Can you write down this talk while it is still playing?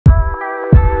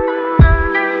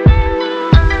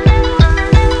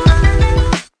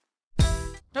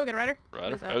Oh, good rider.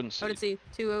 Rider. Odinseed. Odinseed.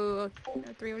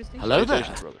 203 Odinseed. Hello there.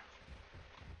 Brother.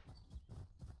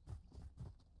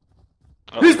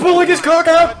 He's pulling his cock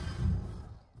out!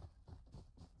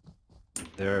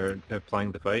 They're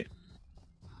playing the fight.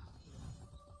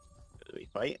 Do we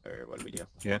fight, or what do we do?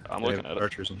 Yeah, I'm they looking have at it.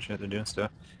 archers and shit, they're doing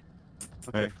stuff.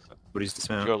 Okay. Alright, buddies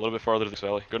dismount. Go a little bit farther to the next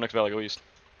valley. Go next valley, go east.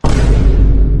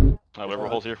 Alright, whatever, we'll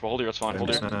hold here. We'll hold here, that's fine. Hold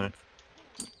here. Dismount.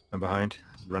 I'm behind,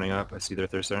 running up, I see their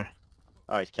thirster.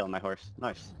 Oh, he's killing my horse.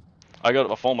 Nice. I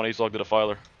got a foam on Azog, did a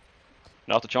filer.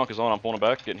 Now that the chunk is on, I'm pulling it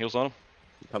back, getting heals on him.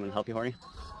 Come and help you, Horny.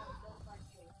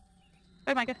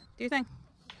 Hey, Micah, do your thing.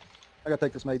 I gotta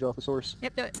take this mage off his horse.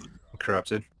 Yep, do it.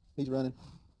 Corrupted. He's running.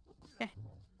 Okay.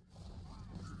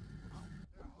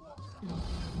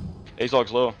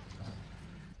 Azog's low.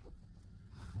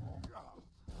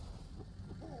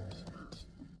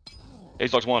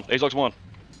 Azog's one. Azog's one.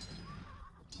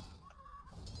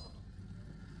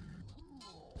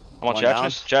 I'm on One down.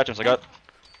 Chachnus. Chachnus, I got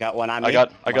Got one on me. I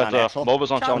got One on Axel.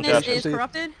 MOBAs on Chachnus is Chachnus.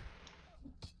 corrupted.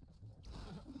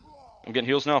 I'm getting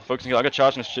heals now, focusing. I got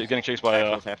Chachnus getting chased by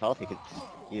Axel's half health. He could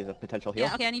use a potential heal.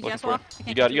 Yeah, okay, I need looking Jess for off. it.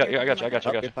 You got it, I got you.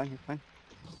 Oh, you're fine. You're fine.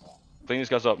 Clean these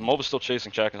guys up. MOBA's still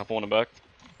chasing Chachnus, I'm pulling him back.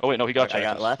 Oh wait, no, he got I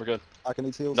got Chachnus. left. We're good. I can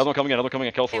need heals. Another one coming in, Okay,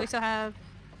 we Kelthor. still have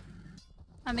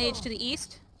a mage to the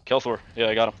east. Kelthor, yeah,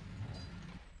 I got him.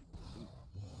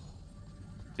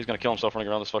 He's gonna kill himself running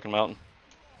around this fucking mountain.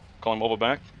 Calling MOBA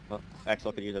back. Well,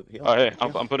 Axel could use a heal. Oh hey,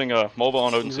 I'm putting MOBA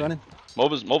on He's Odinseed. running.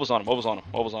 MOBA's on him,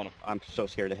 MOBA's on him. I'm so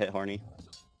scared to hit Horny.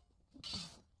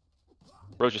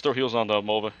 Bro, just throw heals on the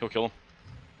MOBA, he'll kill him.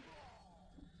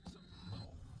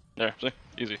 There, see?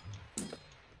 Easy.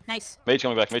 Nice. Mage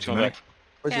coming back, Where's Yeah,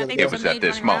 the I other think guy? there's was a at mage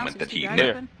this running around, moment so that just he keep your eyes knew.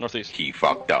 Here, open. northeast. He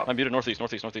fucked up. I'm muted northeast.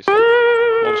 Moba's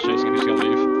chasing, he's gonna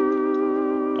leave.